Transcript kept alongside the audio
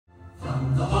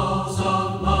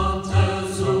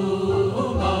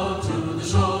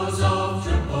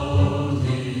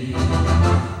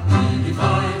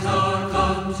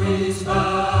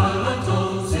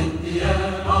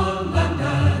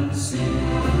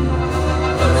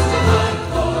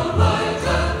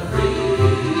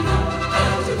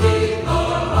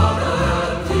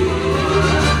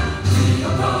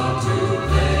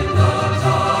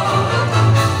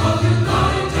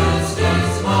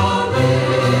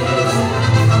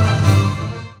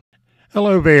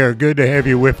Hello there. Good to have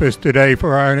you with us today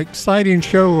for our exciting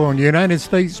show on United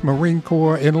States Marine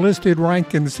Corps enlisted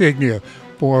rank insignia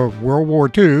for World War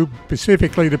II,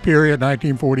 specifically the period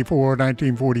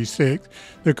 1944-1946,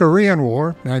 the Korean War,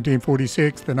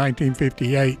 1946 to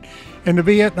 1958, and the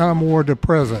Vietnam War to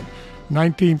present,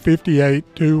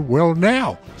 1958 to, well,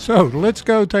 now. So let's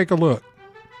go take a look.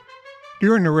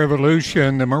 During the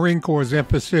Revolution, the Marine Corps'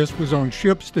 emphasis was on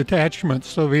ships detachments,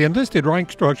 so the enlisted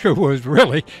rank structure was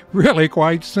really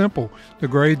quite simple. The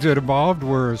grades that evolved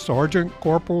were sergeant,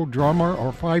 corporal, drummer,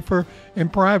 or fifer,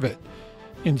 and private.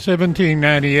 In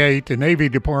 1798, the Navy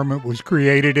Department was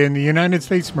created and the United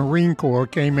States Marine Corps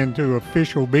came into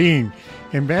official being,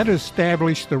 and that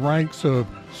established the ranks of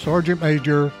sergeant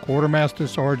major, quartermaster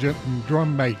sergeant, and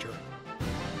drum major.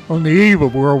 On the eve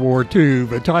of World War II,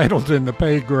 the titles and the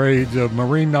pay grades of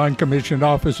Marine non-commissioned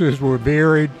officers were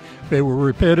varied, they were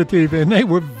repetitive, and they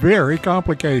were very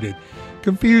complicated.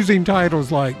 Confusing titles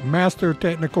like Master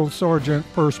Technical Sergeant,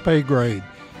 first pay grade,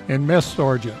 and Mess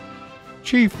Sergeant.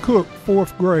 Chief Cook,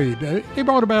 fourth grade. They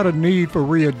brought about a need for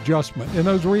readjustment, and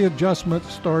those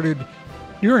readjustments started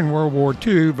during World War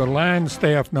II. The line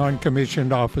staff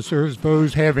non-commissioned officers,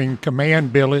 those having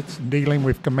command billets dealing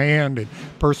with command and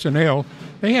personnel,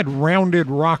 they had rounded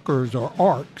rockers or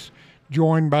arcs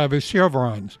joined by the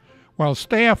chevrons, while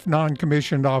staff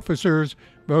non-commissioned officers,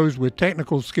 those with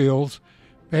technical skills,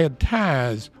 they had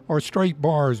ties or straight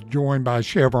bars joined by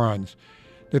chevrons.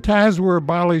 The ties were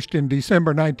abolished in December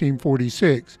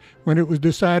 1946 when it was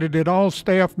decided that all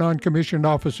staff non-commissioned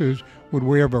officers would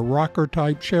wear the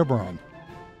rocker-type chevron.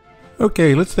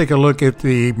 Okay, let's take a look at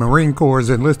the Marine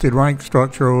Corps' enlisted rank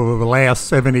structure over the last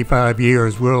 75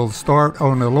 years. We'll start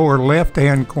on the lower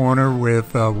left-hand corner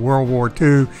with World War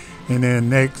II, and then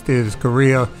next is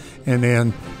Korea, and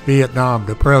then Vietnam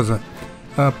to present.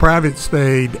 Private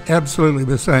stayed absolutely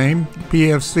the same,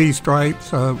 PFC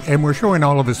stripes, and we're showing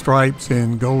all of the stripes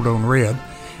in gold on red.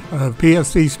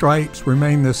 PFC stripes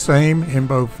remain the same in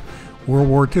both World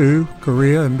War II,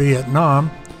 Korea, and Vietnam.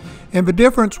 And the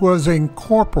difference was in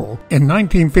corporal. In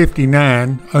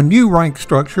 1959, a new rank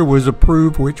structure was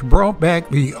approved which brought back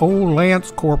the old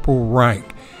Lance Corporal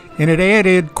rank, and it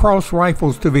added cross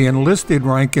rifles to the enlisted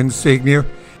rank insignia.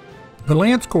 The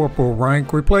Lance Corporal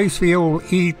rank replaced the old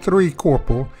E3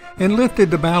 Corporal and lifted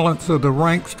the balance of the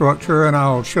rank structure, and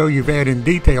I'll show you that in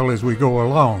detail as we go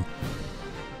along.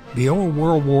 The old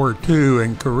World War II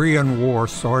and Korean War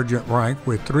sergeant rank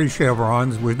with 3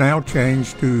 chevrons was now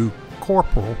changed to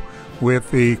corporal,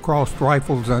 with the crossed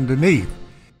rifles underneath.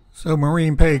 So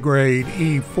Marine pay grade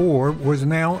E4 was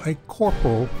now a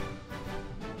corporal.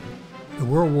 The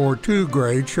World War II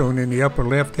grade, shown in the upper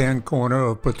left-hand corner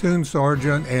of platoon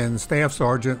sergeant and staff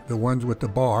sergeant, the ones with the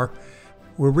bar,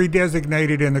 were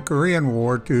redesignated in the Korean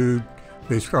War to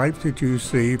the stripes that you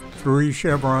see, 3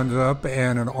 chevrons up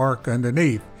and an arc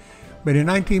underneath. But in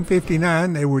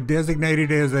 1959, they were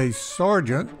designated as a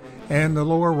sergeant, and the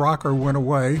lower rocker went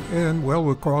away, and, well,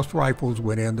 the crossed rifles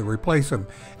went in to replace them.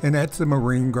 And that's the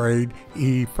Marine grade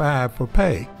E5 for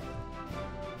pay.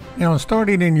 Now,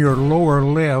 starting in your lower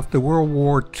left, the World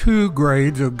War II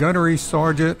grades of gunnery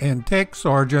sergeant and tech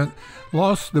sergeant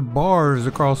lost the bars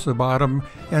across the bottom,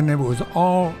 and it was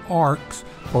all arcs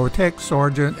for tech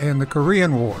sergeant in the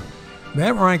Korean War.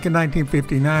 That rank in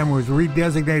 1959 was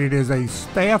redesignated as a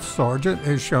staff sergeant,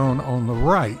 as shown on the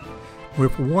right,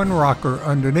 with 1 rocker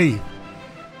underneath.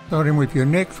 Starting with your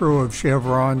next row of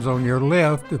chevrons on your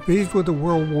left, these were the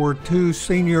World War II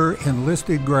senior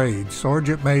enlisted grades: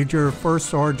 sergeant major, first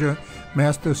sergeant,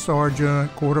 master sergeant,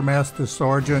 quartermaster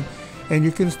sergeant, and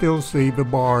you can still see the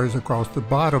bars across the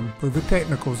bottom for the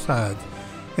technical sides.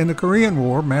 In the Korean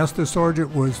War, master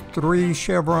sergeant was 3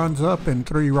 chevrons up and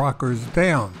 3 rockers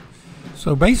down.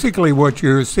 So basically what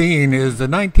you're seeing is the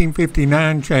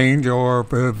 1959 change, or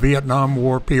the Vietnam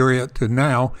War period to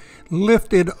now,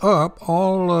 lifted up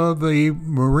all of the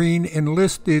Marine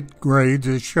enlisted grades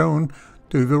as shown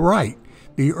to the right.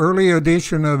 The early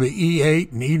addition of the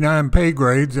E8 and E9 pay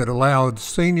grades that allowed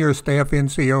senior staff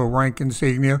NCO rank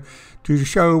insignia to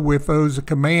show with those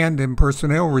command and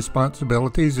personnel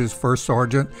responsibilities as first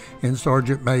sergeant and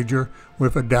sergeant major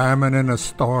with a diamond and a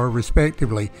star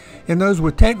respectively, and those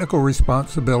with technical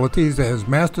responsibilities as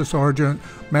master sergeant,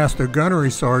 master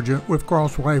gunnery sergeant with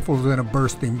cross rifles and a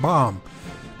bursting bomb.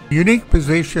 The unique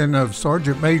position of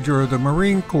Sergeant Major of the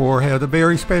Marine Corps had a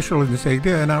very special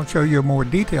insignia, and I'll show you a more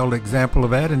detailed example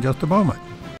of that in just a moment.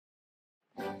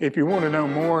 If you want to know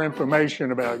more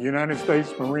information about United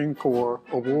States Marine Corps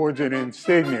awards and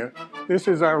insignia, this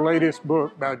is our latest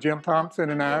book by Jim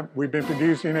Thompson and I. We've been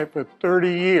producing it for 30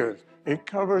 years. It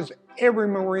covers every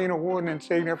Marine award and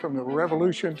insignia from the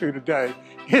Revolution to today.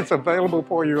 It's available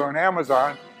for you on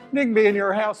Amazon, and it can be in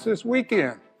your house this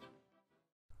weekend.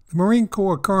 The Marine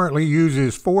Corps currently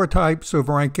uses 4 types of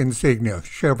rank insignia: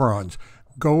 chevrons,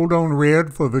 gold on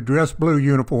red for the dress blue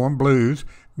uniform, blues,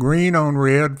 green on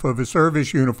red for the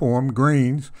service uniform,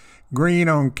 greens, green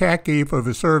on khaki for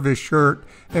the service shirt,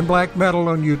 and black metal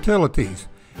on utilities.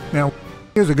 Now,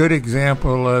 here's a good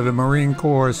example of the Marine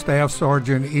Corps Staff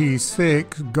Sergeant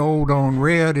E6 gold on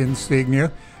red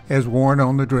insignia as worn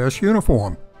on the dress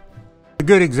uniform. A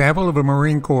good example of a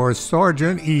Marine Corps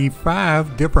Sergeant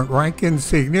E5 different rank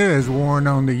insignia is worn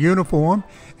on the uniform,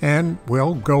 and,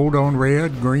 well, gold on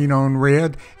red, green on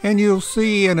red, and you'll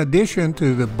see in addition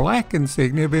to the black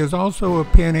insignia, there's also a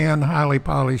pin-in highly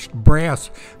polished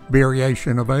brass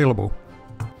variation available.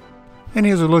 And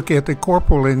here's a look at the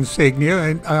corporal insignia,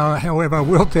 and however, I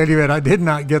will tell you that I did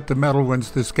not get the metal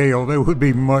ones to scale. They would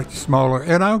be much smaller,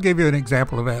 and I'll give you an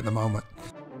example of that in a moment.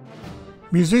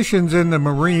 Musicians in the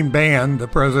Marine Band, the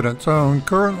President's own,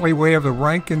 currently wear the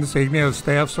rank insignia of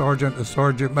Staff Sergeant or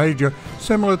Sergeant Major,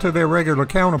 similar to their regular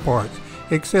counterparts,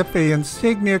 except the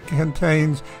insignia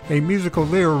contains a musical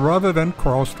lyre rather than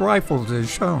crossed rifles as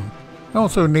shown. I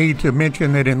also need to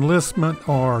mention that enlistment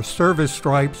or service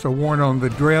stripes are worn on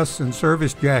the dress and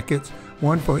service jackets,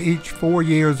 one for each 4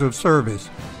 years of service.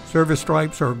 Service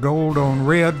stripes are gold on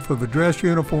red for the dress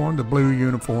uniform, the blue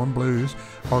uniform, blues,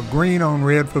 or green on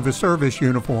red for the service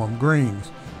uniform,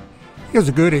 greens. Here's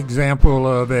a good example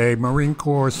of a Marine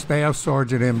Corps Staff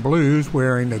Sergeant in blues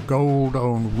wearing the gold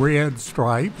on red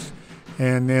stripes,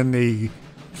 and then the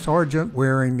sergeant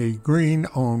wearing the green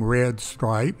on red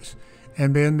stripes,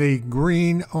 and then the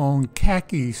green on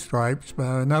khaki stripes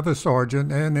by another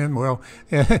sergeant, and then, well,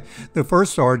 the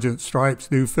first sergeant's stripes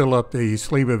do fill up the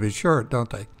sleeve of his shirt, don't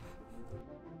they?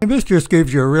 And this just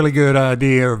gives you a really good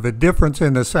idea of the difference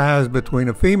in the size between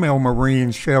a female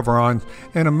Marine's chevrons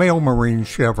and a male Marine's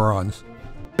chevrons.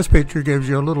 This picture gives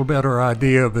you a little better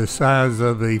idea of the size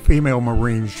of the female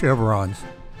Marine's chevrons.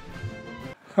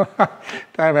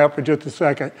 Time out for just a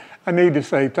second. I need to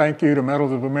say thank you to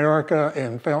Medals of America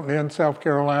in Fountain Inn, South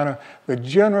Carolina, for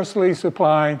generously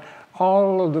supplying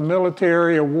all of the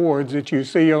military awards that you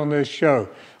see on this show.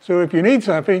 So if you need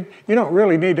something, you don't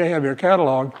really need to have your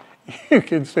catalog. You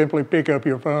can simply pick up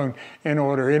your phone and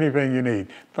order anything you need.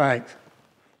 Thanks.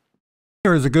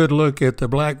 Here's a good look at the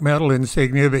black metal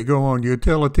insignia that go on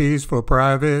utilities for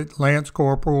private, lance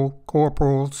corporal,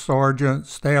 corporal, sergeant,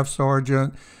 staff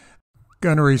sergeant,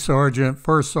 gunnery sergeant,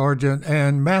 first sergeant,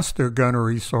 and master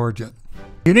gunnery sergeant.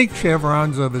 Unique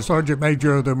chevrons of the Sergeant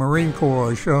Major of the Marine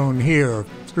Corps are shown here.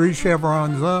 3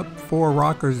 chevrons up, 4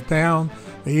 rockers down,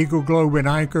 the eagle globe and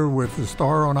anchor with the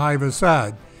star on either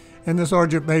side. And the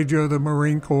Sergeant Major of the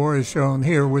Marine Corps is shown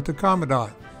here with the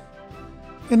Commandant.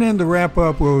 And then to wrap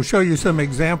up, we'll show you some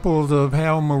examples of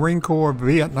how Marine Corps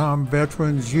Vietnam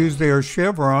veterans use their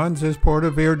chevrons as part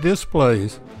of their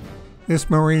displays. This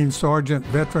Marine Sergeant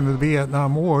veteran of the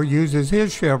Vietnam War uses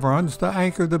his chevrons to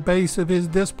anchor the base of his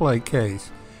display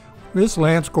case. This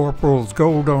Lance Corporal's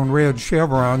gold on red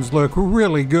chevrons look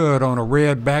really good on a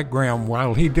red background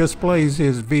while he displays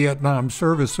his Vietnam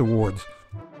Service Awards.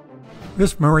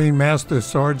 This Marine Master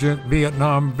Sergeant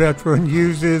Vietnam veteran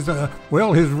uses,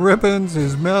 his ribbons,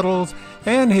 his medals,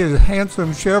 and his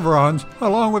handsome chevrons,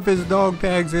 along with his dog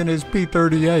tags and his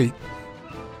P-38.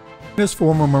 This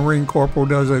former Marine Corporal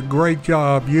does a great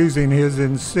job using his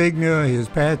insignia, his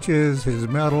patches, his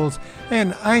medals,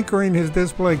 and anchoring his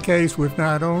display case with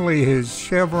not only his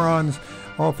chevrons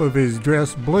off of his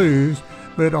dress blues,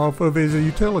 but off of his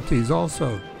utilities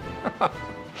also.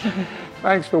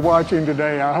 Thanks for watching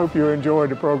today. I hope you enjoyed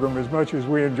the program as much as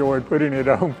we enjoyed putting it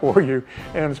on for you.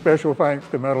 And special thanks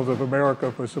to Medals of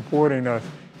America for supporting us.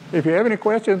 If you have any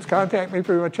questions, contact me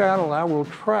through my channel. I will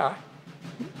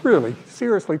really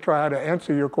seriously try to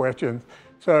answer your questions.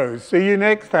 So see you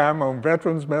next time on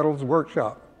Veterans Medals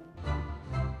Workshop.